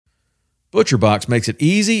ButcherBox makes it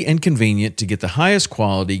easy and convenient to get the highest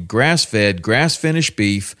quality grass-fed, grass-finished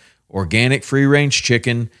beef, organic free-range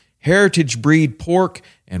chicken, heritage breed pork,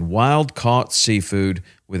 and wild-caught seafood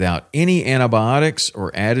without any antibiotics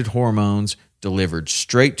or added hormones, delivered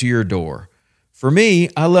straight to your door. For me,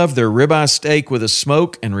 I love their ribeye steak with a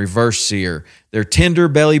smoke and reverse sear, their tender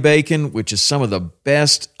belly bacon, which is some of the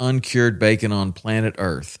best uncured bacon on planet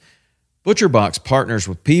Earth. ButcherBox partners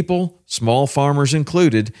with people, small farmers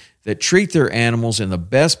included, that treat their animals in the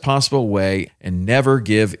best possible way and never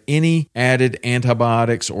give any added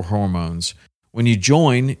antibiotics or hormones. When you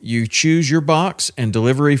join, you choose your box and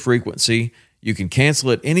delivery frequency. You can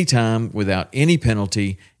cancel at any time without any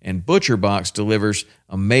penalty, and ButcherBox delivers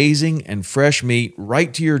amazing and fresh meat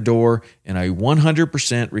right to your door in a 100%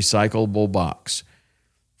 recyclable box.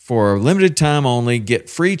 For a limited time only,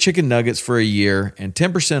 get free chicken nuggets for a year and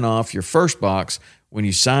 10% off your first box when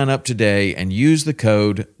you sign up today and use the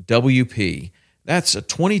code WP. That's a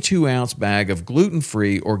 22-ounce bag of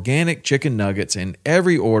gluten-free organic chicken nuggets in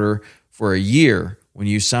every order for a year when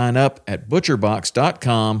you sign up at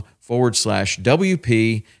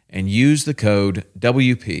butcherbox.com/WP and use the code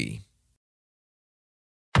WP.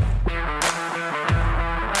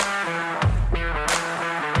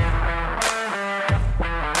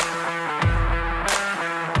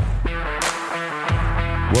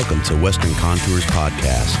 Welcome to Western Contours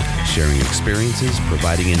Podcast, sharing experiences,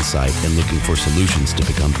 providing insight, and looking for solutions to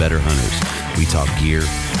become better hunters. We talk gear,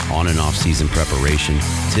 on and off season preparation,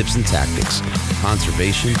 tips and tactics,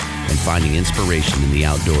 conservation, and finding inspiration in the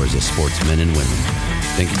outdoors as sportsmen and women.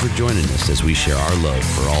 Thank you for joining us as we share our love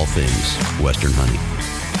for all things Western hunting.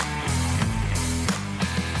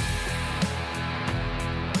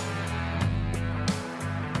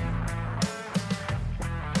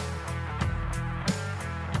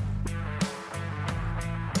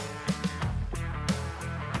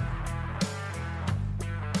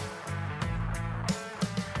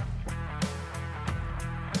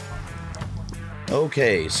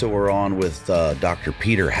 Okay, so we're on with Dr.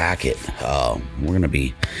 Peter Hackett. We're going to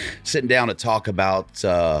be sitting down to talk about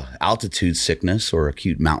altitude sickness or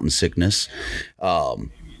acute mountain sickness.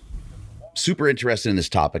 Super interested in this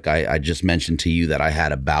topic. I just mentioned to you that I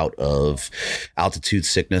had a bout of altitude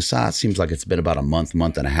sickness. It seems like it's been about a month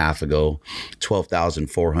and a half ago,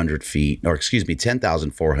 10,400 feet,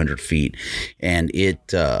 and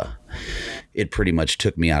it pretty much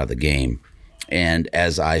took me out of the game. And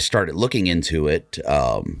as I started looking into it,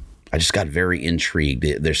 I just got very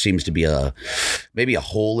intrigued. There seems to be maybe a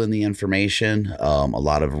hole in the information, a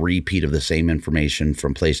lot of repeat of the same information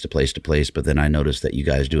from place to place to place. But then I noticed that you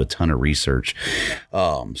guys do a ton of research.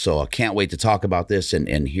 So I can't wait to talk about this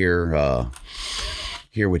and hear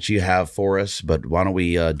what you have for us. But why don't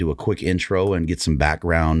we do a quick intro and get some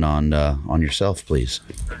background on yourself, please?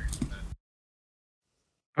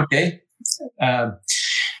 Okay.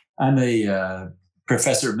 I'm a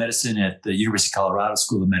professor of medicine at the University of Colorado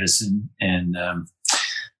School of Medicine, and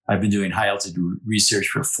I've been doing high altitude research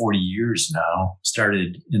for 40 years now.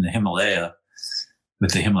 Started in the Himalaya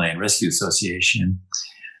with the Himalayan Rescue Association,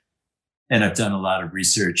 and I've done a lot of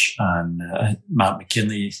research on Mount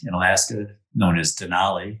McKinley in Alaska, known as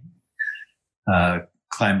Denali.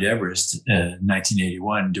 Climbed Everest in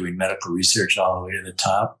 1981, doing medical research all the way to the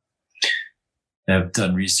top. I've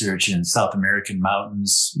done research in South American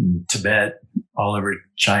mountains, in Tibet, all over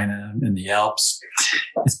China, in the Alps.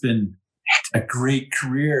 It's been a great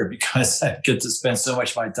career because I get to spend so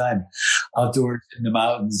much of my time outdoors in the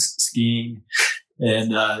mountains, skiing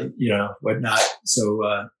and, whatnot. So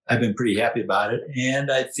I've been pretty happy about it.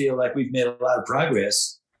 And I feel like we've made a lot of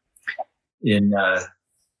progress in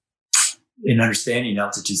understanding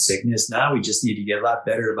altitude sickness. Now we just need to get a lot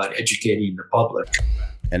better about educating the public.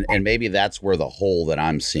 And maybe that's where the hole that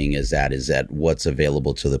I'm seeing is at what's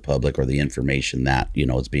available to the public or the information that,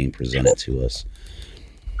 is being presented to us.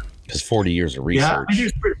 Because 40 years of research. Yeah, I mean,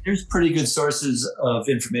 there's pretty good sources of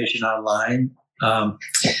information online. And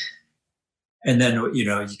then,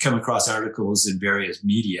 you come across articles in various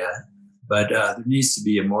media, but there needs to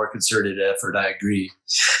be a more concerted effort, I agree,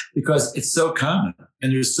 because it's so common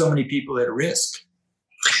and there's so many people at risk.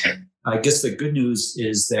 I guess the good news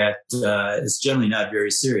is that it's generally not very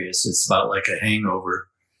serious. It's about like a hangover.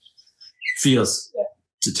 Feels,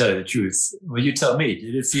 to tell you the truth. Well, you tell me.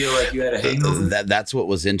 Did it feel like you had a hangover? That's what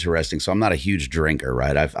was interesting. So I'm not a huge drinker,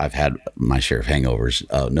 right? I've had my share of hangovers,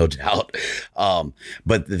 no doubt.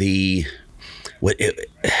 But the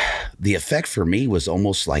effect for me was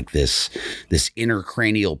almost like this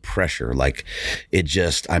intracranial pressure. Like it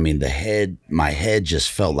just, my head just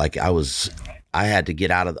felt like I was I had to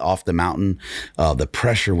get off the mountain. The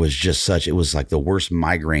pressure was just such, it was like the worst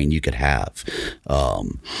migraine you could have.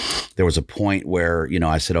 There was a point where,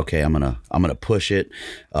 I said, okay, I'm going to push it.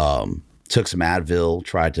 Took some Advil,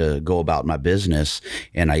 tried to go about my business,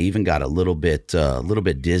 and I even got a little bit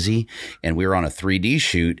dizzy. And we were on a 3D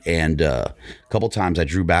shoot, and a couple times I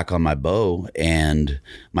drew back on my bow, and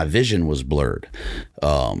my vision was blurred.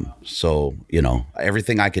 So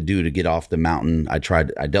everything I could do to get off the mountain, I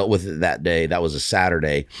tried. I dealt with it that day. That was a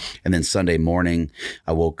Saturday, and then Sunday morning,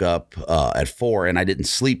 I woke up at 4, and I didn't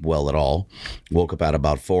sleep well at all. Woke up at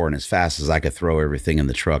about 4, and as fast as I could throw everything in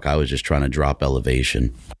the truck, I was just trying to drop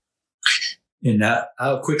elevation. And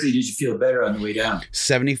how quickly did you feel better on the way down?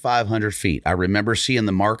 7,500 feet. I remember seeing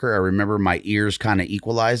the marker. I remember my ears kind of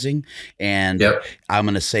equalizing. And yep. I'm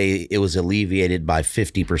going to say it was alleviated by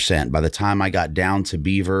 50%. By the time I got down to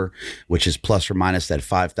Beaver, which is plus or minus that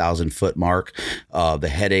 5,000 foot mark, the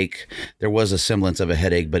headache, there was a semblance of a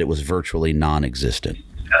headache, but it was virtually non-existent.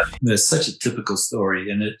 That's such a typical story.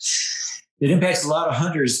 And it impacts a lot of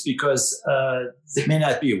hunters because they may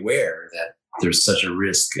not be aware that there's such a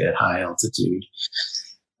risk at high altitude.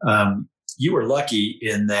 You were lucky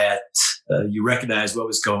in that you recognized what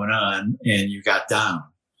was going on and you got down.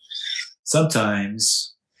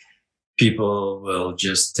 Sometimes people will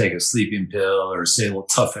just take a sleeping pill or say, we'll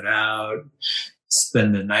tough it out,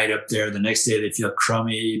 spend the night up there. The next day they feel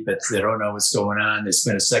crummy, but they don't know what's going on. They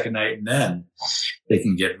spend a second night and then they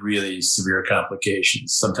can get really severe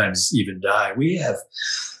complications, sometimes even die. We have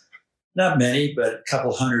not many, but a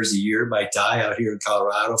couple hunters a year might die out here in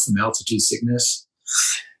Colorado from altitude sickness.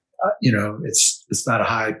 It's not a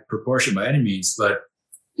high proportion by any means, but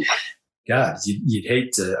God, you'd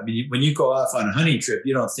hate to. I mean, when you go off on a hunting trip,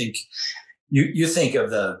 you don't think you think of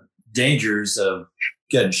the dangers of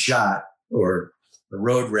getting shot or a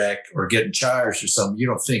road wreck or getting charged or something. You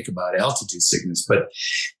don't think about altitude sickness, but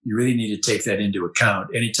you really need to take that into account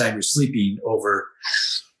anytime you're sleeping over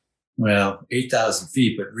 8,000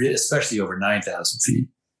 feet, but especially over 9,000 feet.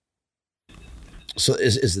 So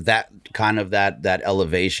is that kind of that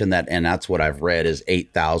elevation and that's what I've read is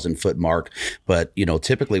 8,000 foot mark. But,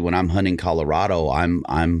 typically when I'm hunting Colorado,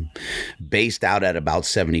 I'm based out at about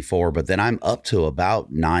 74, but then I'm up to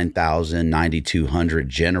about 9,000, 9,200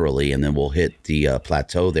 generally. And then we'll hit the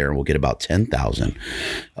plateau there and we'll get about 10,000.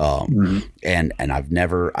 And I've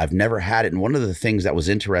never had it. And one of the things that was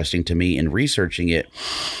interesting to me in researching it,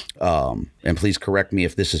 and please correct me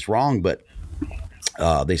if this is wrong, but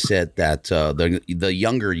they said that the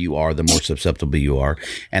younger you are, the more susceptible you are,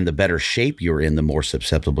 and the better shape you're in, the more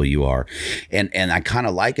susceptible you are. And I kind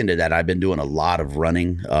of likened to that. I've been doing a lot of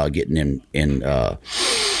running, getting in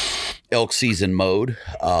elk season mode.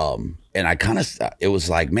 And I it was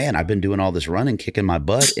like, man, I've been doing all this running, kicking my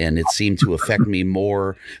butt, and it seemed to affect me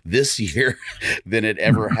more this year than it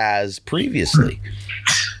ever has previously.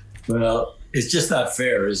 Well, it's just not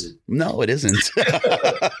fair, is it? No, it isn't.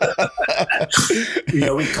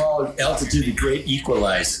 We call altitude the great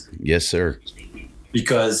equalizer. Yes, sir.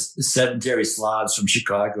 Because sedentary slobs from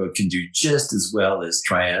Chicago can do just as well as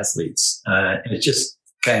triathletes. And it's just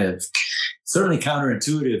kind of certainly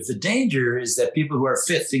counterintuitive. The danger is that people who are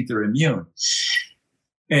fit think they're immune.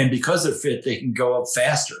 And because they're fit, they can go up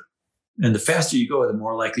faster. And the faster you go, the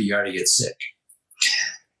more likely you are to get sick.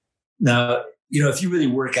 Now, if you really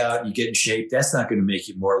work out and you get in shape, that's not going to make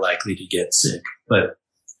you more likely to get sick. But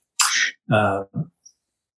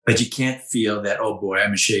you can't feel that, oh boy,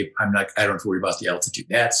 I'm in shape. I don't have to worry about the altitude.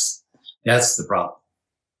 That's the problem.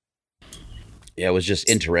 Yeah, it was just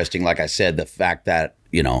interesting. Like I said, the fact that,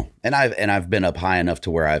 and I've been up high enough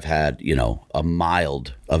to where I've had,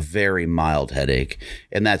 a very mild headache.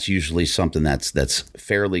 And that's usually something that's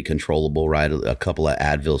fairly controllable, right? A couple of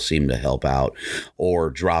Advil seem to help out, or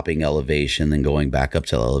dropping elevation, then going back up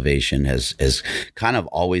to elevation has kind of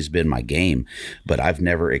always been my game. But I've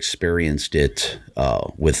never experienced it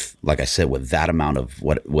with, like I said, with that amount of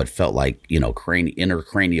what felt like,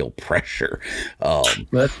 intracranial pressure. Well,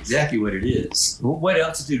 that's exactly what it is. What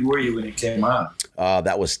altitude were you when it came on?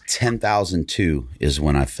 That was 10,002 is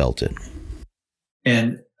when I felt it.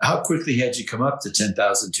 And how quickly had you come up to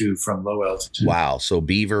 10,002 from low altitude? Wow. So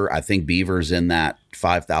I think Beaver's in that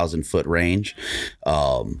 5,000 foot range.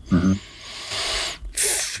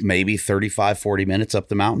 Maybe 35, 40 minutes up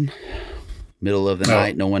the mountain. Middle of the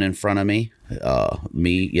night, no one in front of me.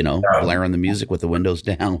 Blaring the music with the windows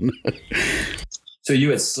down. So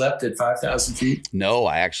you had slept at 5,000 feet? No,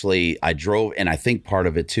 I drove, and I think part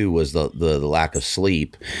of it too was the lack of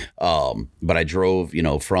sleep. But I drove,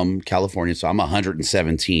 from California, so I'm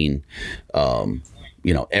 117,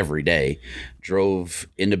 every day. Drove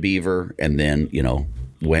into Beaver, and then,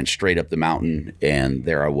 went straight up the mountain, and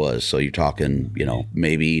there I was. So you're talking,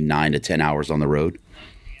 maybe 9 to 10 hours on the road.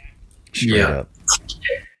 Straight up.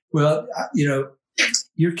 Well,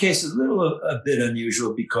 your case is a bit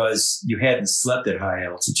unusual because you hadn't slept at high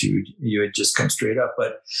altitude. You had just come straight up.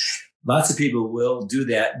 But lots of people will do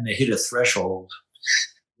that, and they hit a threshold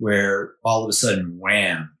where all of a sudden,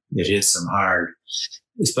 wham, it hits them hard,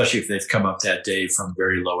 especially if they've come up that day from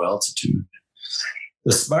very low altitude.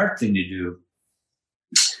 The smart thing to do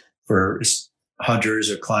for hunters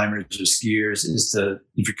or climbers or skiers is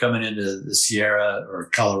if you're coming into the Sierra or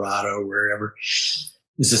Colorado or wherever,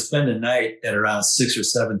 is to spend a night at around 6,000 or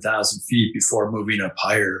 7,000 feet before moving up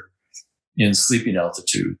higher in sleeping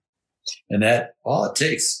altitude. And that all it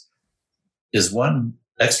takes is one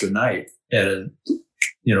extra night at an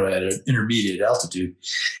intermediate altitude,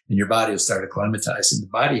 and your body will start acclimatizing. The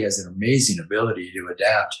body has an amazing ability to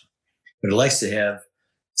adapt, but it likes to have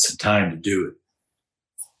some time to do it.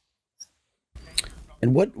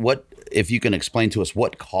 And what if you can explain to us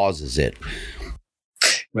what causes it?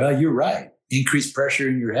 Well, you're right. Increased pressure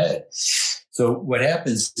in your head. So what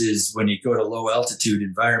happens is when you go to low altitude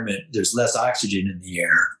environment, there's less oxygen in the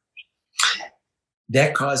air.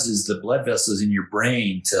 That causes the blood vessels in your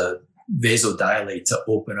brain to vasodilate, to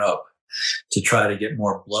open up, to try to get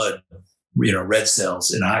more blood, red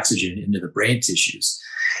cells and oxygen into the brain tissues.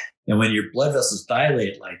 And when your blood vessels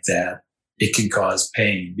dilate like that, it can cause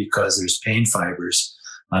pain because there's pain fibers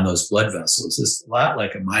on those blood vessels. It's a lot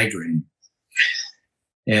like a migraine.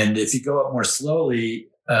 And if you go up more slowly,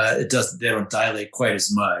 they don't dilate quite as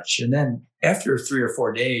much. And then after 3 or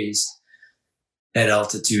 4 days at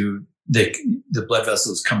altitude, the blood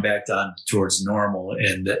vessels come back down towards normal,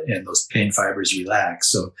 and those pain fibers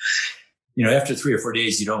relax. So, after 3 or 4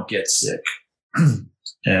 days, you don't get sick.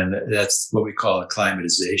 And that's what we call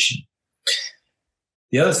acclimatization.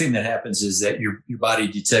 The other thing that happens is that your body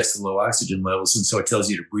detects the low oxygen levels, and so it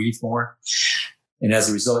tells you to breathe more. And as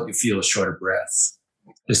a result, you feel a shorter breath,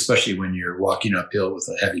 especially when you're walking uphill with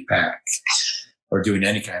a heavy pack or doing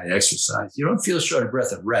any kind of exercise. You don't feel a shorter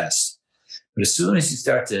breath at rest, but as soon as you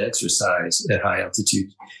start to exercise at high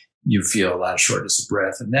altitude, you feel a lot of shortness of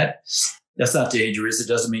breath. And that's not dangerous. It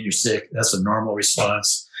doesn't mean you're sick. That's a normal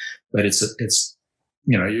response, but it's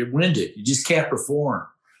you're winded. You just can't perform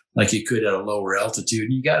like you could at a lower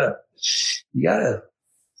altitude. You gotta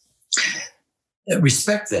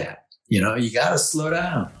respect that. You gotta slow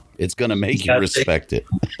down. It's going to make you respect it.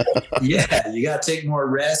 Yeah, you got to take more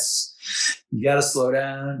rests. You got to slow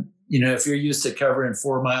down. If you're used to covering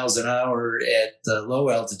 4 miles an hour at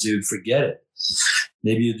low altitude, forget it.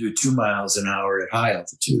 Maybe you do 2 miles an hour at high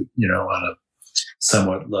altitude, on a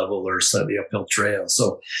somewhat level or slightly uphill trail.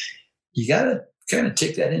 So you got to kind of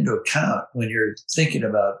take that into account when you're thinking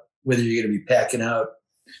about whether you're going to be packing out,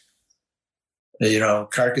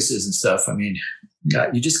 carcasses and stuff. I mean,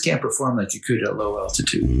 you just can't perform like you could at low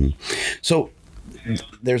altitude. Mm-hmm. So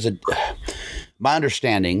there's my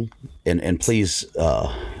understanding, and please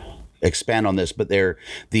expand on this, but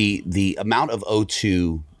the amount of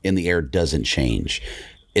O2 in the air doesn't change.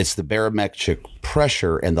 It's the barometric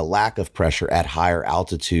pressure and the lack of pressure at higher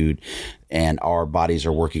altitude, and our bodies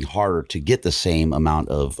are working harder to get the same amount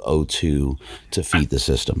of O2 to feed the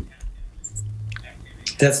system.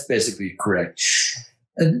 That's basically correct.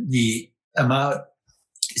 And the amount,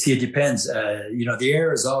 it depends. The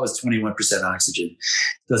air is always 21% oxygen.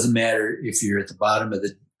 Doesn't matter if you're at the bottom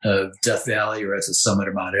of Death Valley or at the summit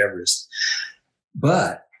of Mount Everest.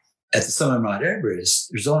 But at the summit of Mount Everest,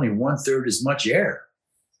 there's only 1/3 as much air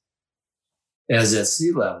as at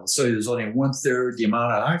sea level. So there's only 1/3 the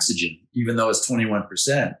amount of oxygen, even though it's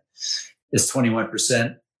 21%. It's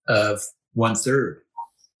 21% of 1/3.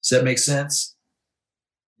 Does that make sense?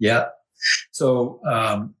 Yeah. So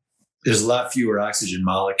there's a lot fewer oxygen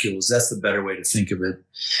molecules. That's the better way to think of it.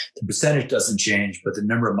 The percentage doesn't change, but the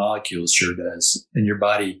number of molecules sure does. And your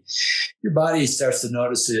body starts to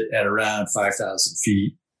notice it at around 5,000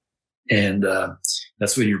 feet. And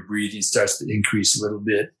that's when your breathing starts to increase a little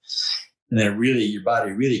bit. And then your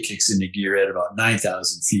body really kicks into gear at about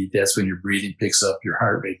 9,000 feet. That's when your breathing picks up, your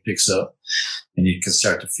heart rate picks up, and you can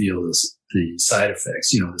start to feel the side effects,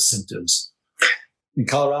 the symptoms. In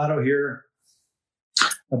Colorado here,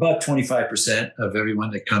 about 25% of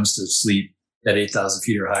everyone that comes to sleep at 8,000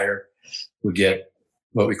 feet or higher will get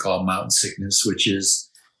what we call mountain sickness, which is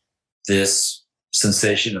this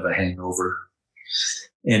sensation of a hangover.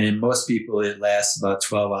 And in most people, it lasts about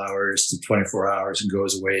 12 hours to 24 hours and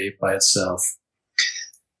goes away by itself.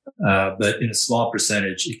 But in a small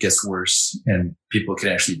percentage, it gets worse and people can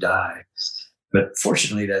actually die. But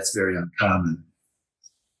fortunately, that's very uncommon.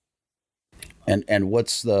 And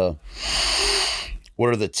what's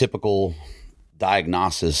what are the typical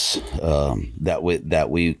diagnosis that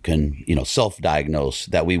we can, self-diagnose,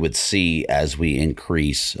 that we would see as we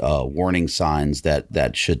increase, warning signs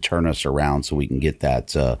that should turn us around so we can get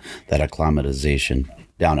that acclimatization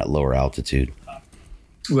down at lower altitude?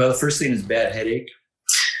 Well, the first thing is bad headache,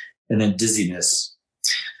 and then dizziness.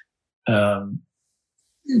 Everybody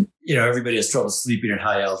has trouble sleeping at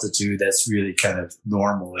high altitude. That's really kind of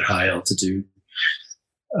normal at high altitude.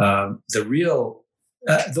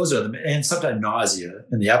 Those are and sometimes nausea,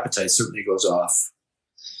 and the appetite certainly goes off.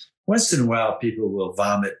 Once in a while, people will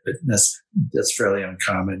vomit, but that's fairly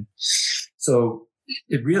uncommon. So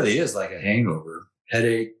it really is like a hangover: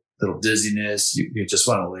 headache, little dizziness. You just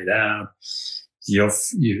want to lay down.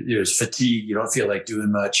 There's fatigue. You don't feel like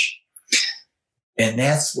doing much, and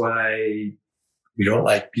that's why we don't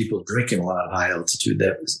like people drinking a lot at high altitude.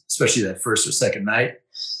 Especially that first or second night,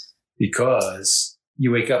 because you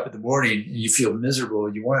wake up in the morning and you feel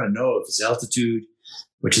miserable. You want to know if it's altitude,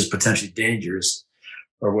 which is potentially dangerous,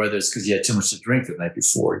 or whether it's because you had too much to drink the night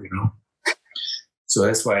before, So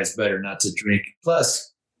that's why it's better not to drink.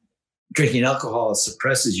 Plus, drinking alcohol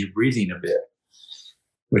suppresses your breathing a bit,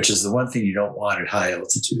 which is the one thing you don't want at high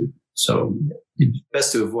altitude. So it's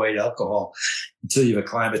best to avoid alcohol until you've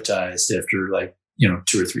acclimatized after 2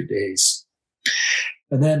 or 3 days.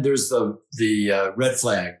 And then there's the red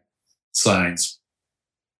flag signs.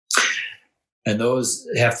 And those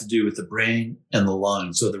have to do with the brain and the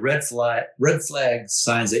lungs. So the red flag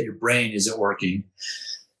signs that your brain isn't working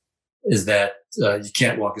is that you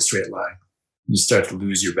can't walk a straight line. You start to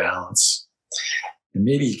lose your balance. And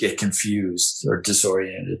maybe you get confused or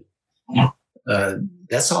disoriented.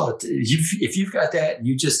 That's all. If you've got that and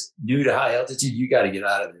you just new to high altitude, you got to get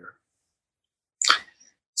out of there.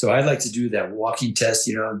 So I'd like to do that walking test,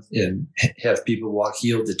 and have people walk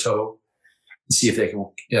heel to toe. See if they can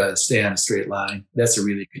stay on a straight line. That's a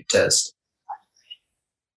really good test.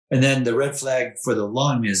 And then the red flag for the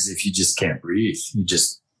lung is if you just can't breathe. You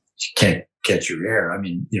can't catch your air. I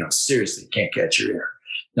mean, seriously can't catch your air,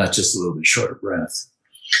 not just a little bit short of breath.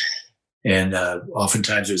 And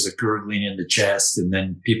oftentimes there's a gurgling in the chest, and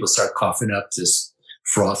then people start coughing up this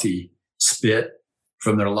frothy spit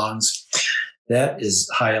from their lungs. That is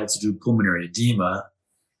high altitude pulmonary edema.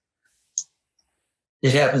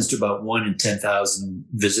 It happens to about 1 in 10,000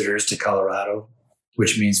 visitors to Colorado,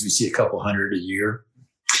 which means we see a couple hundred a year.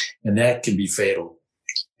 And that can be fatal.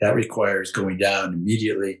 That requires going down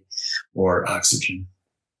immediately or oxygen.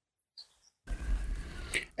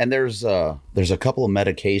 And there's a couple of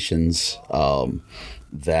medications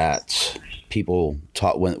that people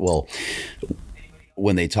talk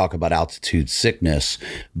when they talk about altitude sickness.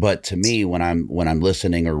 But to me, when I'm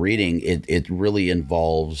listening or reading, it really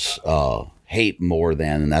involves HAPE more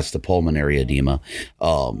than, and that's the pulmonary edema,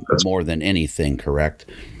 more than anything, correct?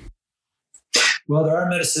 Well, there are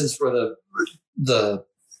medicines for the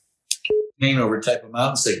hangover type of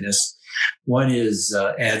mountain sickness. One is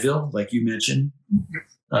Advil, like you mentioned.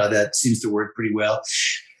 That seems to work pretty well.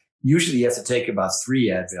 Usually you have to take about 3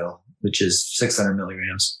 Advil, which is 600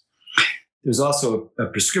 milligrams. There's also a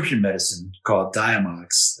prescription medicine called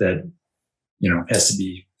Diamox that, has to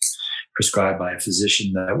be prescribed by a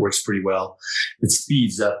physician. That works pretty well. It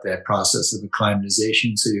speeds up that process of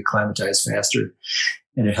acclimatization, so you acclimatize faster,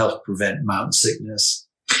 and it helps prevent mountain sickness.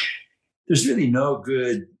 There's really no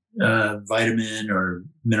good vitamin or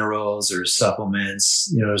minerals or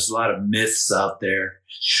supplements. There's a lot of myths out there,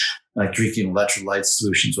 like drinking electrolyte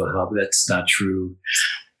solutions will help. That's not true.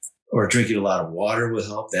 Or drinking a lot of water will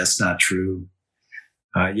help. That's not true.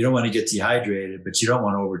 You don't want to get dehydrated, but you don't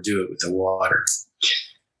want to overdo it with the water.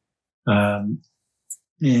 And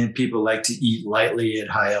people like to eat lightly at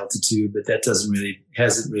high altitude, but that hasn't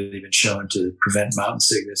really been shown to prevent mountain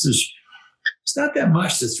sickness. It's not that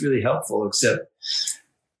much that's really helpful, except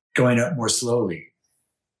going up more slowly.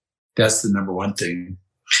 That's the number one thing.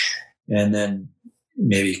 And then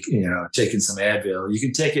maybe, taking some Advil. You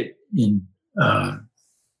can take it in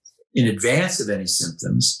advance of any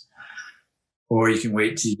symptoms, or you can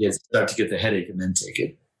wait till you start to get the headache and then take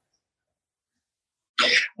it.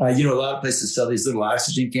 A lot of places sell these little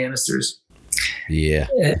oxygen canisters. Yeah.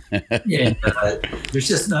 There's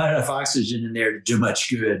just not enough oxygen in there to do much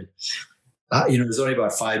good. There's only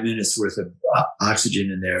about 5 minutes worth of oxygen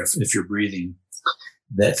in there if you're breathing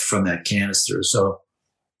that from that canister. So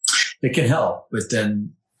it can help, but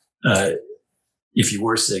then if you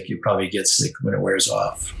were sick, you probably get sick when it wears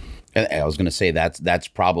off. And I was going to say that's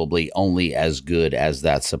probably only as good as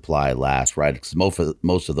that supply lasts, right? Because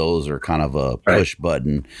most of those are kind of a push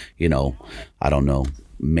button, I don't know,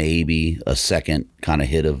 maybe a second kind of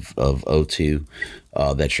hit of O2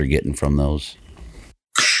 that you're getting from those.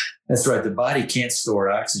 That's right. The body can't store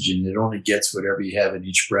oxygen. It only gets whatever you have in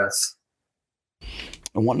each breath.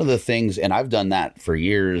 And one of the things, and I've done that for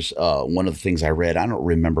years, one of the things I read, I don't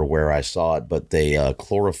remember where I saw it, but they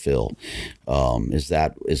chlorophyll, is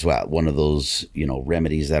one of those,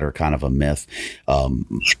 remedies that are kind of a myth.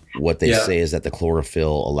 What they say is that the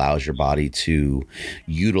chlorophyll allows your body to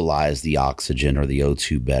utilize the oxygen or the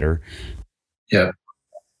O2 better. Yeah.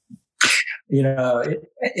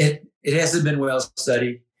 It hasn't been well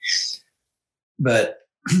studied, but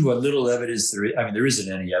what little evidence there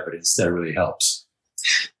isn't any evidence that really helps.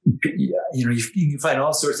 You can find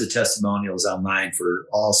all sorts of testimonials online for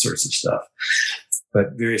all sorts of stuff,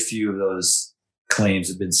 but very few of those claims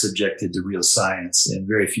have been subjected to real science, and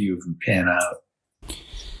very few of them pan out.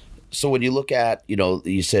 So when you look at,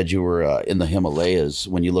 you said you were in the Himalayas.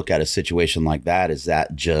 When you look at a situation like that, is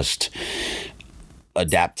that just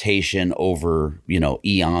adaptation over,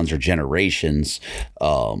 eons or generations,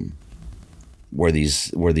 where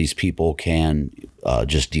these people can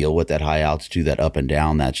just deal with that high altitude, that up and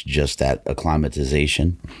down? That's just that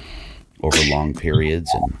acclimatization over long periods.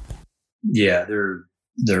 And yeah,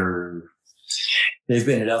 they've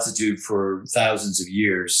been at altitude for thousands of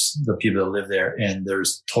years, the people that live there, and they're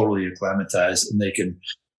totally acclimatized, and they can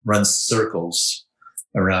run circles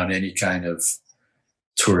around any kind of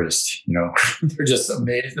tourist. They're just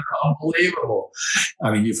amazing. They're unbelievable.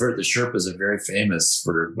 I mean, you've heard the Sherpas are very famous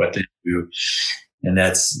for what they do. And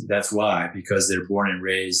that's why, because they're born and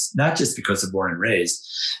raised, not just because they're born and raised,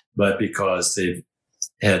 but because they've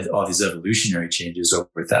had all these evolutionary changes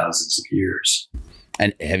over thousands of years.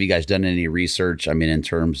 And have you guys done any research? I mean, in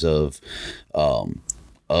terms of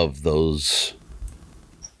those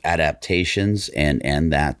adaptations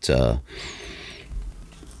and that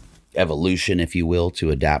evolution, if you will,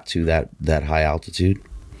 to adapt to that high altitude?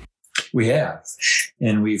 We have,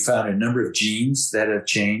 and we found a number of genes that have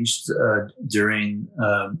changed during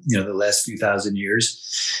the last few thousand years,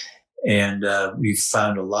 and we've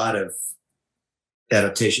found a lot of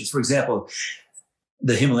adaptations. For example,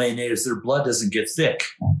 the Himalayan natives, their blood doesn't get thick,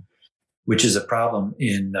 which is a problem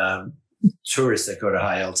in tourists that go to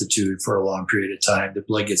high altitude for a long period of time. The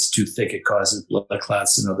blood gets too thick; it causes blood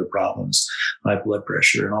clots and other problems, high blood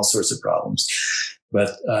pressure, and all sorts of problems.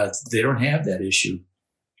 But they don't have that issue.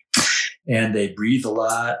 And they breathe a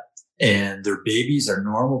lot, and their babies are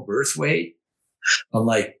normal birth weight.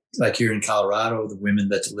 Unlike here in Colorado, the women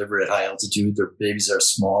that deliver at high altitude, their babies are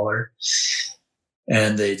smaller,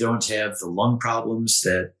 and they don't have the lung problems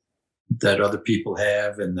that other people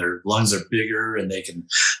have, and their lungs are bigger, and they can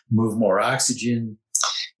move more oxygen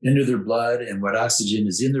into their blood, and what oxygen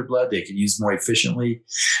is in their blood, they can use more efficiently.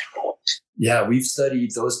 Yeah, we've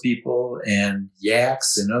studied those people and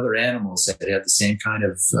yaks and other animals that have the same kind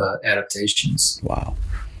of adaptations. Wow.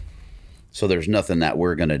 So there's nothing that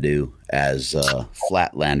we're going to do as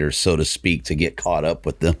flatlanders, so to speak, to get caught up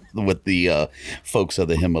with the folks of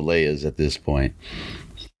the Himalayas at this point.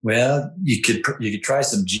 Well, you could try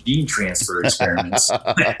some gene transfer experiments.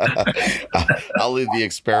 I'll leave the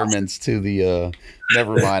experiments to the.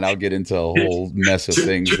 Never mind. I'll get into a whole mess of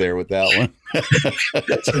things there with that one.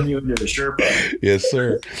 Turn you into a Sherpa. Yes,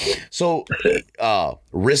 sir. So,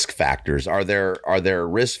 risk factors. Are there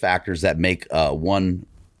risk factors that make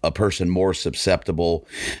a person more susceptible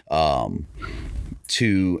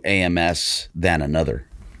to AMS than another?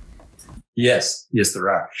 Yes, there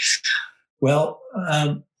are. Well,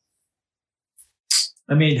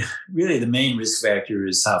 really the main risk factor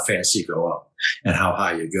is how fast you go up and how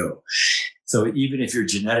high you go. So even if you're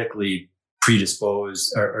genetically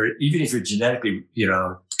predisposed, or even if you're genetically,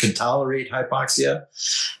 can tolerate hypoxia,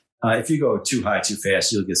 if you go too high, too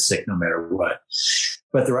fast, you'll get sick no matter what.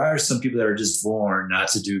 But there are some people that are just born not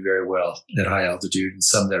to do very well at high altitude, and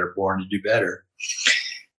some that are born to do better.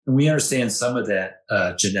 And we understand some of that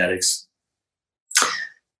genetics.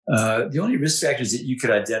 The only risk factors that you could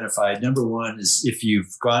identify, number one, is if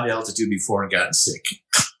you've gone to altitude before and gotten sick,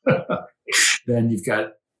 then you've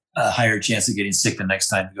got a higher chance of getting sick the next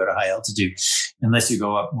time you go to high altitude, unless you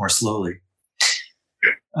go up more slowly.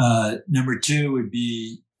 Number two would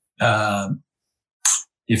be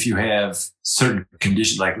if you have certain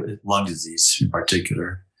conditions like lung disease in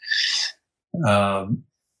particular. And,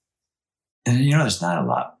 there's not a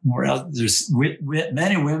lot more else. Men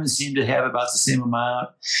and women seem to have about the same amount.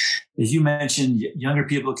 As you mentioned, younger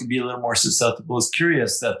people can be a little more susceptible. It's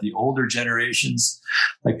curious that the older generations,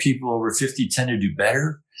 like people over 50, tend to do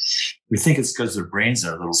better. We think it's because their brains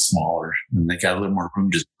are a little smaller and they got a little more room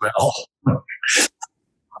to swell.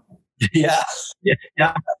 Yeah.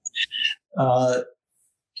 But,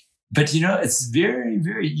 it's very,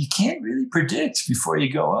 very, you can't really predict before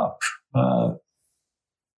you go up.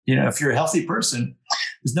 if you're a healthy person,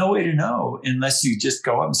 there's no way to know unless you just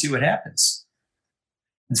go up and see what happens.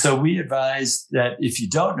 And so we advise that if you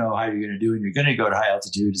don't know how you're going to do and you're going to go to high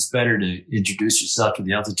altitude, it's better to introduce yourself to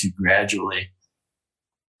the altitude gradually.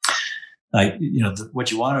 Like, what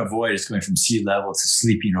you want to avoid is going from sea level to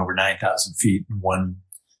sleeping over 9,000 feet in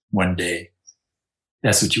one day.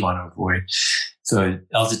 That's what you want to avoid. So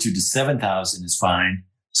altitude to 7,000 is fine.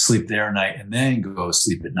 Sleep there a night and then go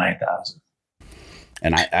sleep at 9,000.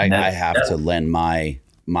 And I have to lend my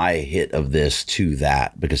hit of this to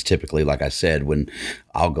that, because typically, like I said, when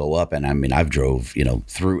I'll go up, and I mean, I've drove,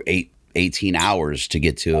 through 18 hours to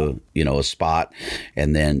get to a spot,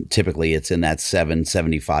 and then typically it's in that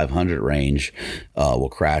 7,500 range. We'll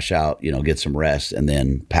crash out, get some rest, and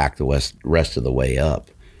then pack the rest of the way up.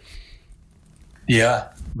 Yeah,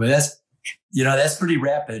 but that's pretty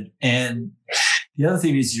rapid. And the other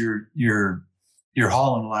thing is you're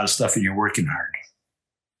hauling a lot of stuff and you're working hard,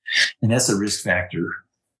 and that's a risk factor.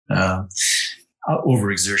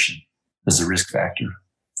 Overexertion is a risk factor.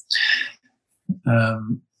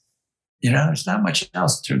 There's not much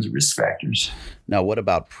else in terms of risk factors. Now, what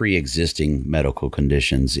about pre-existing medical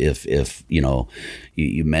conditions? If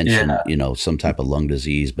you mentioned, some type of lung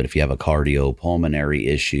disease, but if you have a cardiopulmonary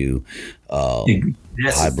issue,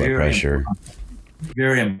 high blood pressure.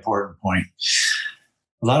 Very important point.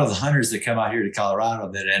 A lot of the hunters that come out here to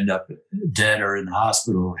Colorado that end up dead or in the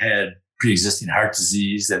hospital had pre-existing heart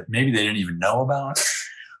disease that maybe they didn't even know about,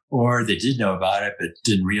 or they did know about it but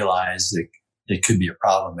didn't realize that it could be a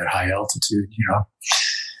problem at high altitude.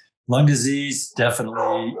 Lung disease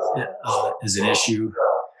definitely is an issue,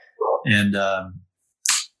 and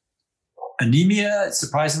anemia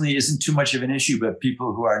surprisingly isn't too much of an issue, but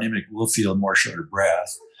people who are anemic will feel more short of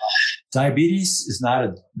breath. Diabetes is not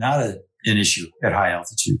an issue at high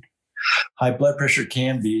altitude. High blood pressure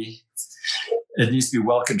can be. It needs to be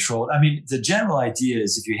well controlled. I mean, the general idea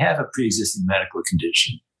is if you have a pre-existing medical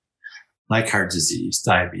condition like heart disease,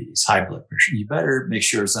 diabetes, high blood pressure, you better make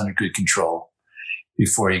sure it's under good control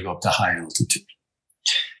before you go up to high altitude.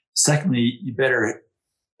 Secondly, you better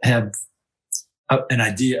have an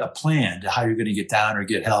idea, a plan to how you're going to get down or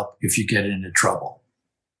get help if you get into trouble.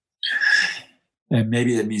 And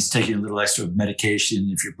maybe that means taking a little extra medication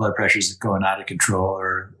if your blood pressure is going out of control,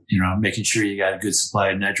 or, making sure you got a good supply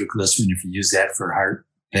of nitroglycerin if you use that for heart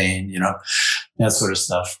pain, that sort of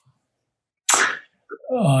stuff.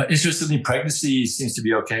 Interestingly, pregnancy seems to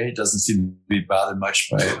be okay. It doesn't seem to be bothered much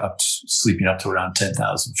by sleeping up to around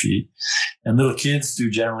 10,000 feet. And little kids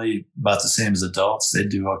do generally about the same as adults. They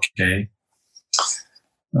do okay.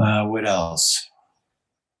 What else?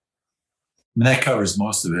 That covers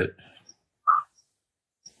most of it.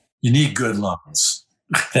 You need good lungs.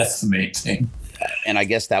 That's the main thing. And I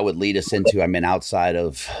guess that would lead us into, outside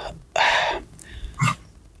of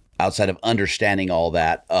understanding all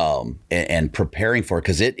that and preparing for it,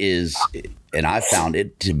 because it is, and I found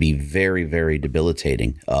it to be very, very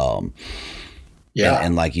debilitating. And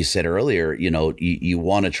like you said earlier, you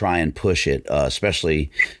want to try and push it,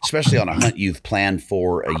 especially on a hunt you've planned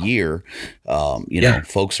for a year.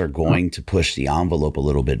 Folks are going to push the envelope a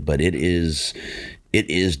little bit, but it is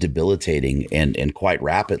debilitating and quite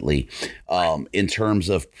rapidly. In terms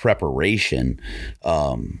of preparation,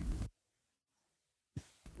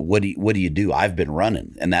 what do you do? I've been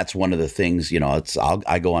running, and that's one of the things,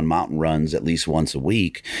 I go on mountain runs at least once a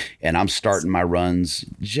week, and I'm starting my runs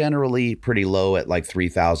generally pretty low at like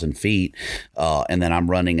 3,000 feet. And then I'm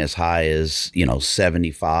running as high as,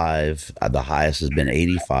 75. The highest has been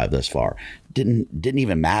 85 thus far. Didn't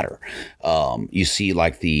even matter. You see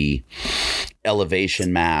like the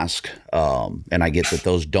elevation mask, and I get that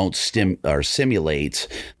those don't simulate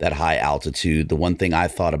that high altitude. The one thing I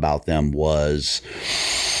thought about them was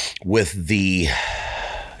with the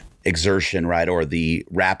exertion, right, or the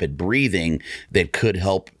rapid breathing that could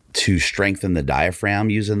help to strengthen the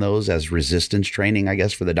diaphragm, using those as resistance training, I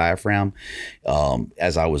guess, for the diaphragm.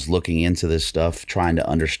 As I was looking into this stuff, trying to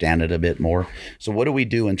understand it a bit more. So what do we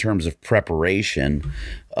do in terms of preparation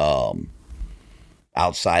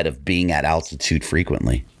outside of being at altitude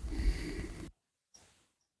frequently?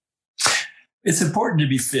 It's important to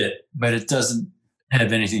be fit, but it doesn't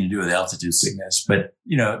have anything to do with altitude sickness. But,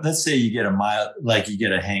 let's say you get you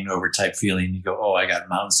get a hangover type feeling. You go, oh, I got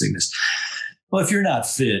mountain sickness. Well, if you're not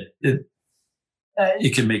fit, it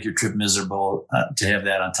can make your trip miserable to have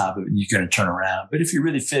that on top of it, and you're going to turn around. But if you're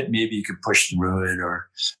really fit, maybe you can push through it or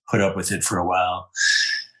put up with it for a while.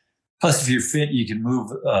 Plus, if you're fit, you can move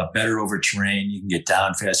better over terrain. You can get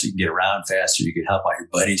down faster. You can get around faster. You can help out your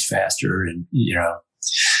buddies faster. And, you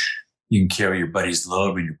can carry your buddy's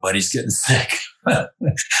load when your buddy's getting sick. I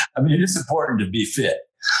mean, it's important to be fit.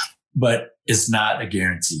 but it's not a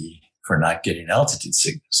guarantee for not getting altitude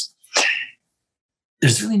sickness.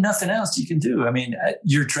 There's really nothing else you can do. I mean,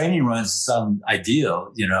 your training runs sound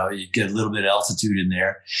ideal. You get a little bit of altitude in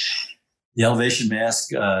there. The elevation mask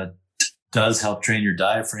does help train your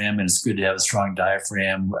diaphragm, and it's good to have a strong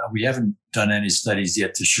diaphragm. We haven't done any studies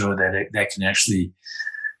yet to show that that can actually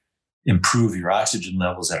improve your oxygen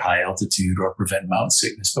levels at high altitude or prevent mountain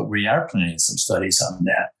sickness, but we are planning some studies on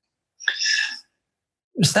that.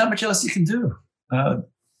 There's not much else you can do. A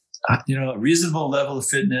reasonable level of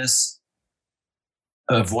fitness,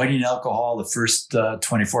 avoiding alcohol the first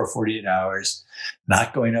 24, 48 hours,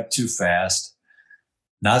 not going up too fast,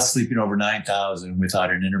 not sleeping over 9,000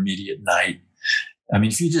 without an intermediate night. I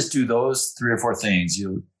mean, if you just do those 3 or 4 things,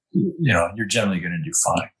 you're generally going to do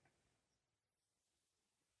fine.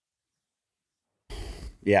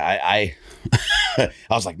 Yeah, I I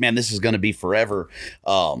was like, man, this is going to be forever.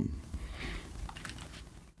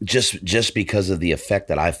 Just because of the effect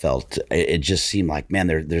that I felt, it just seemed like, man,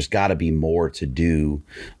 there's got to be more to do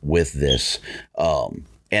with this.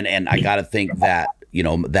 And I got to think that,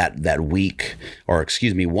 that week, or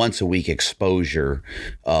excuse me, once a week exposure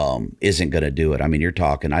isn't going to do it. I mean, you're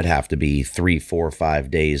talking, I'd have to be 3, 4,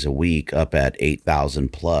 5 days a week up at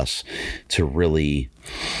 8,000 plus to really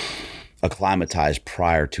acclimatize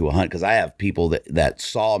prior to a hunt. Because I have people that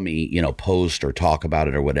saw me, post or talk about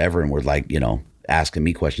it or whatever, and were like, asking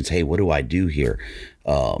me questions. Hey, what do I do here?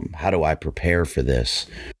 How do I prepare for this?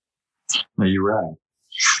 No, you're right.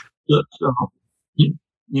 So,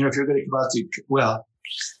 if you're going to come out to,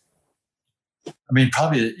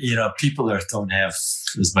 probably, people don't have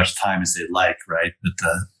as much time as they like, right? But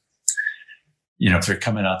if they're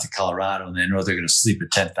coming out to Colorado and they know they're going to sleep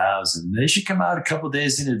at 10,000, they should come out a couple of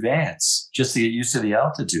days in advance just to get used to the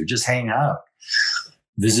altitude. Just hang out,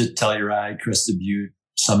 visit Telluride, Crested Butte,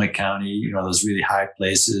 Summit County, those really high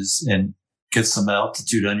places, and get some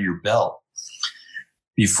altitude under your belt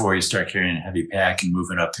before you start carrying a heavy pack and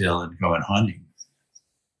moving uphill and going hunting.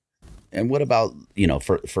 And what about,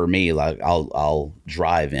 for me, like I'll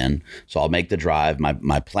drive in, so I'll make the drive.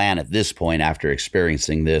 My plan at this point, after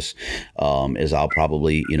experiencing this, is I'll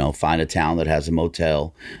probably, find a town that has a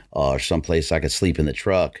motel or someplace I could sleep in the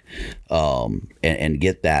truck, and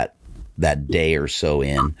get that day or so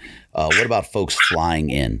in. What about folks flying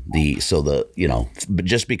in? But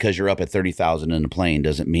just because you're up at 30,000 in a plane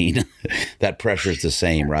doesn't mean that pressure is the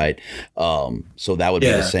same, right? So that would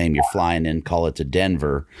be the same. You're flying in, call it to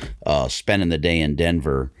Denver, spending the day in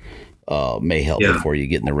Denver may help before you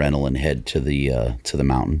get in the rental and head to the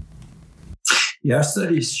mountain. Yeah, our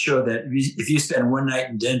studies show that if you spend one night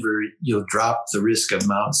in Denver, you'll drop the risk of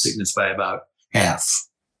mountain sickness by about half.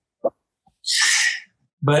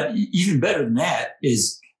 But even better than that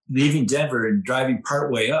is leaving Denver and driving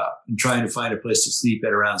partway up and trying to find a place to sleep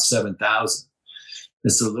at around 7,000.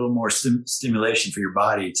 It's a little more stimulation for your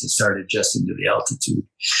body to start adjusting to the altitude.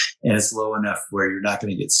 And it's low enough where you're not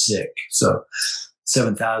going to get sick. So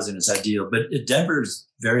 7,000 is ideal. But Denver is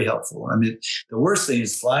very helpful. I mean, the worst thing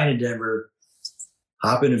is flying to Denver,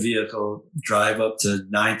 hop in a vehicle, drive up to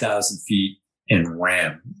 9,000 feet, and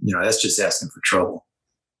wham. That's just asking for trouble.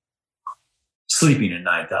 Sleeping at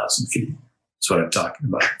 9,000 feet. That's what I'm talking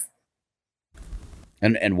about.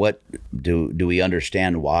 And what do we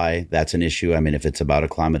understand why that's an issue? I mean, if it's about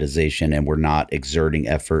acclimatization and we're not exerting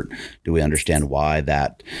effort, do we understand why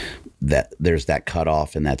that there's that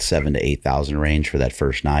cutoff in that 7,000 to 8,000 range for that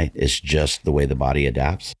first night? It's just the way the body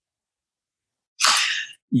adapts.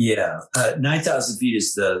 Yeah, 9,000 feet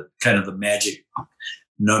is the kind of the magic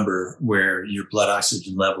number where your blood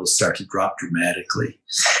oxygen levels start to drop dramatically.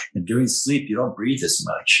 And during sleep, you don't breathe as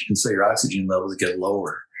much. And so your oxygen levels get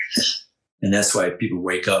lower. And that's why people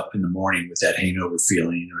wake up in the morning with that hangover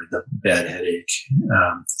feeling or the bad headache.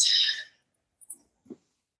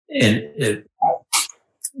 It's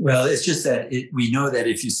just that we know that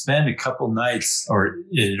if you spend a couple nights or,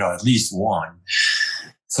 at least one,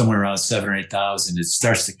 somewhere around 7,000 or 8,000, it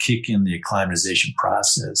starts to kick in the acclimatization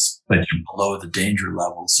process, but you're below the danger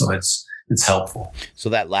level. So it's helpful. So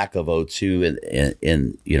that lack of O2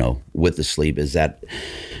 in with the sleep, is that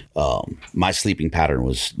my sleeping pattern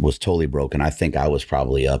was totally broken. I think I was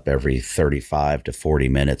probably up every 35 to 40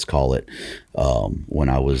 minutes, call it, when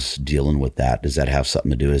I was dealing with that. Does that have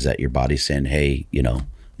something to do? Is that your body saying, hey,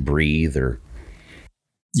 breathe? Or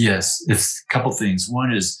yes, it's a couple things.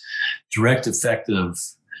 One is direct effect of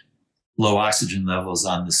low oxygen levels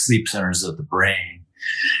on the sleep centers of the brain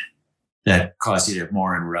that cause you to have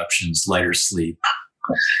more interruptions, lighter sleep.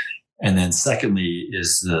 And then secondly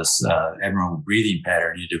is this abnormal breathing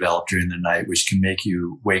pattern you develop during the night, which can make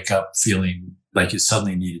you wake up feeling like you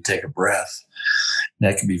suddenly need to take a breath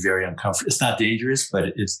That can be very uncomfortable. It's not dangerous, but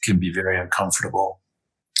it can be very uncomfortable.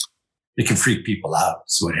 It can freak people out.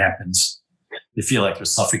 So what happens? They feel like they're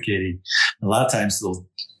suffocating. A lot of times they'll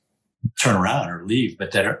turn around or leave,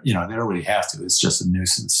 but they don't really have to. It's just a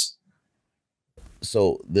nuisance.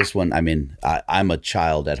 So this one, I mean, I'm a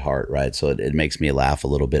child at heart, right? So it makes me laugh a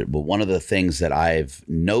little bit. But one of the things that I've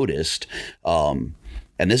noticed, and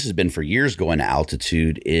this has been for years going to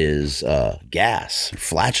altitude, is gas,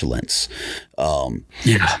 flatulence.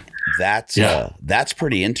 That's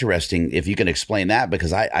pretty interesting if you can explain that,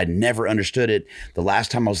 because I never understood it. The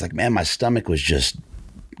last time I was like, man, my stomach was just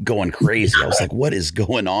going crazy. I was like, what is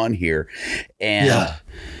going on here? And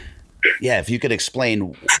if you could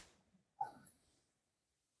explain.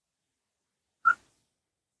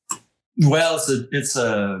 Well, it's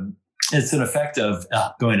an effect of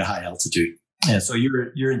going to high altitude. And so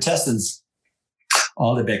your intestines,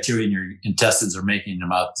 all the bacteria in your intestines are making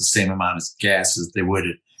about the same amount of gas as they would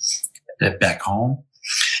at back home.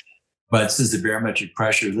 But since the barometric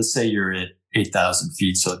pressure, let's say you're at 8,000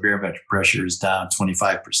 feet, so the barometric pressure is down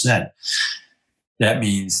 25%. That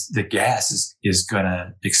means the gas is going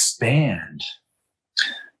to expand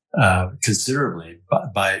considerably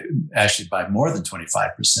by more than 25%.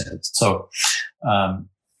 So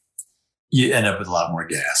you end up with a lot more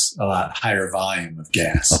gas, a lot higher volume of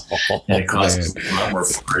gas, and it causes a lot more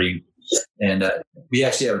farting. And we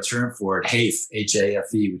actually have a term for it, HAFE,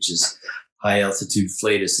 H-A-F-E, which is high altitude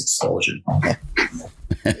flatus expulsion. Like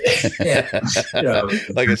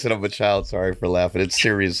I said, I'm a child. Sorry for laughing. It's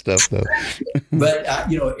serious stuff, though. But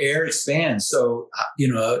air expands. So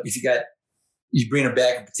if you bring a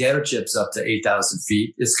bag of potato chips up to 8,000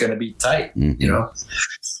 feet, it's going to be tight. Mm-hmm.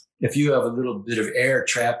 If you have a little bit of air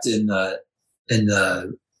trapped in the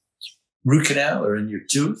root canal or in your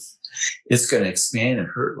tooth, it's going to expand and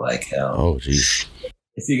hurt like hell. Oh, geez.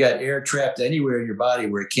 If you got air trapped anywhere in your body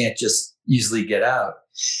where it can't just easily get out,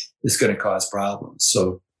 it's going to cause problems.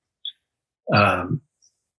 So,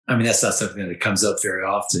 that's not something that comes up very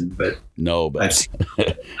often, but no, but I've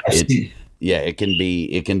seen. It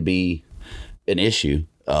can be an issue.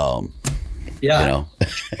 Well,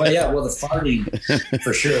 the farting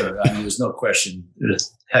for sure. There's no question.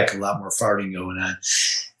 There's a heck of a lot more farting going on,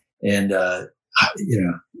 and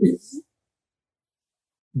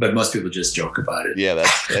but most people just joke about it. Yeah,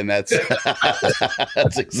 that's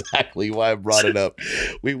that's exactly why I brought it up.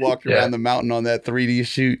 We walked around the mountain on that 3D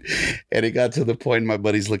shoot, and it got to the point my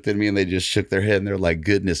buddies looked at me and they just shook their head and they're like,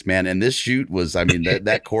 "Goodness, man!" And this shoot was,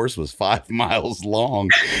 that course was 5 miles long.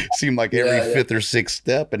 Seemed like every fifth or sixth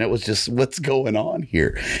step, and it was just, what's going on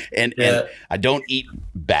here? And I don't eat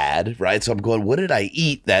bad, right? So I'm going, what did I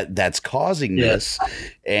eat that's causing this?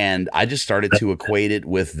 And I just started to equate it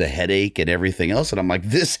with the headache and everything else, and I'm like,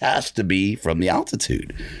 this has to be from the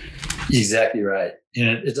altitude. Exactly right.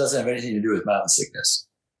 And it doesn't have anything to do with mountain sickness.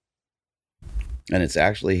 And it's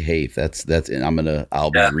actually HAFE. And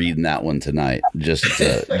I'll be reading that one tonight just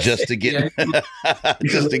to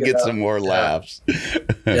get some more laughs.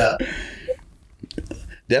 Yeah.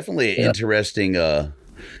 Definitely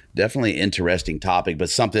interesting topic, but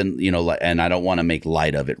something, and I don't want to make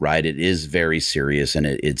light of it, right? It is very serious and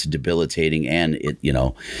it's debilitating, and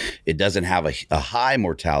it doesn't have a high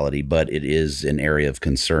mortality, but it is an area of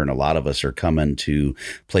concern. A lot of us are coming to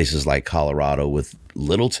places like Colorado with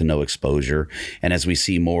little to no exposure. And as we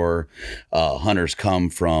see more hunters come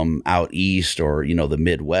from out east or, the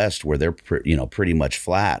Midwest where they're, pretty much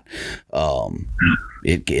flat,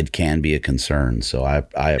 it can be a concern. So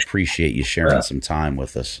I appreciate you sharing some time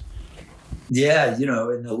with us. Yeah,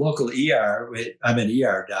 in the local ER, I'm an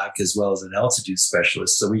ER doc as well as an altitude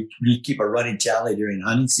specialist. So we keep a running tally during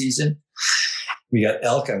hunting season. We got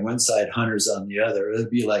elk on one side, hunters on the other. It'd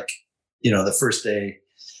be like, the first day,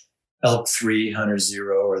 elk 3, hunter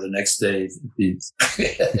 0, or the next day,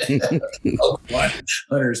 elk 1,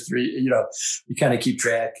 hunters 3. You kind of keep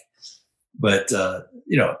track. But,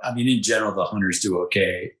 in general, the hunters do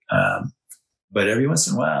okay. But every once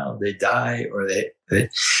in a while, they die, or they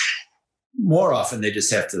more often they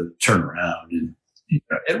just have to turn around, and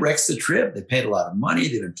it wrecks the trip. They paid a lot of money.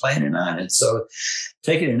 They've been planning on it. So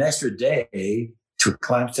taking an extra day to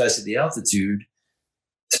acclimatize to the altitude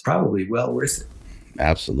is probably well worth it.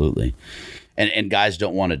 Absolutely. And guys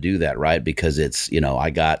don't want to do that, right? Because it's,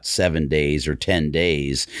 I got 7 days or 10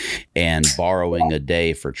 days, and borrowing a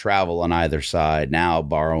day for travel on either side, now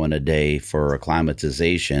borrowing a day for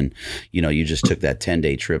acclimatization. You just took that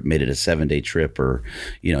 10-day trip, made it a 7-day trip, or,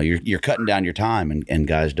 you're cutting down your time, and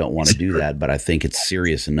guys don't want to do that. But I think it's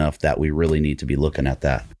serious enough that we really need to be looking at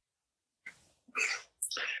that.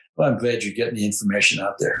 Well, I'm glad you're getting the information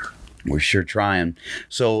out there. We're sure trying.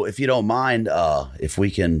 So if you don't mind, if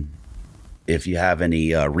you have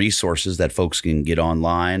any resources that folks can get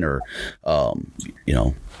online or,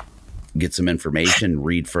 get some information,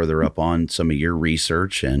 read further up on some of your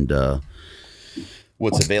research and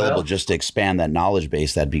what's available just to expand that knowledge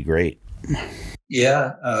base, that'd be great.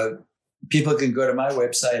 Yeah. People can go to my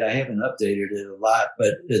website. I haven't updated it a lot,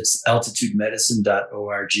 but it's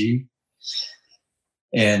altitudemedicine.org.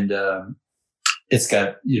 And it's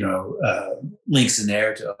got, links in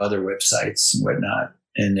there to other websites and whatnot.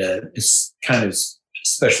 And it's kind of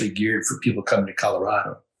especially geared for people coming to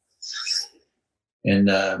Colorado. And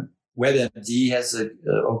WebMD has a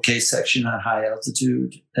okay section on high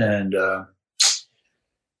altitude. And,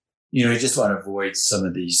 you just want to avoid some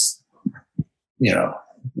of these,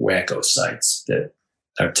 wacko sites that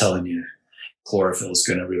are telling you chlorophyll is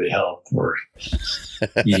going to really help, or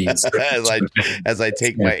as I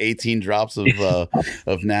take my 18 drops of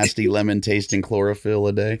nasty lemon tasting chlorophyll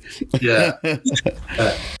a day. Yeah. I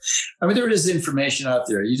mean, there is information out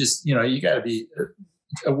there. You just, you got to be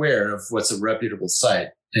aware of what's a reputable site.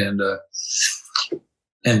 And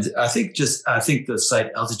I think the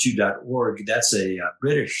site altitude.org, that's a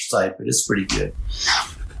British site, but it's pretty good.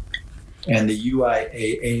 And the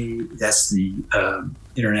UIAA, that's the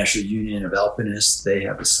International Union of Alpinists. They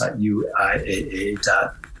have a site,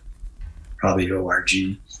 UIAA.org.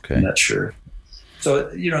 Okay. I'm not sure. So,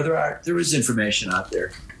 there is information out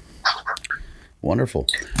there. Wonderful.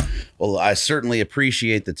 Well, I certainly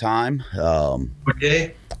appreciate the time.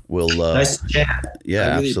 Okay. We'll nice to chat. Yeah,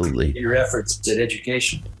 I really absolutely. appreciate your efforts at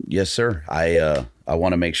education. Yes, sir. I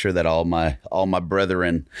want to make sure that all my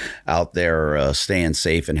brethren out there are staying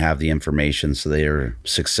safe and have the information so they are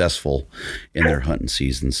successful in their hunting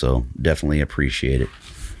season. So definitely appreciate it.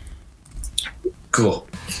 Cool.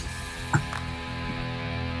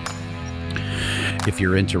 If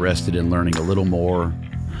you're interested in learning a little more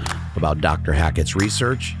about Dr. Hackett's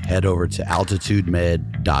research, head over to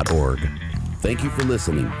altitudemed.org. Thank you for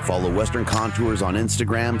listening. Follow Western Contours on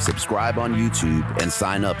Instagram, subscribe on YouTube, and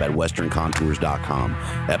sign up at westerncontours.com.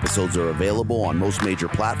 Episodes are available on most major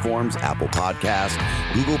platforms, Apple Podcasts,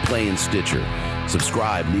 Google Play, and Stitcher.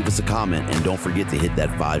 Subscribe, leave us a comment, and don't forget to hit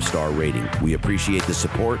that 5-star rating. We appreciate the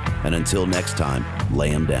support, and until next time,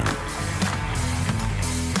 lay 'em down.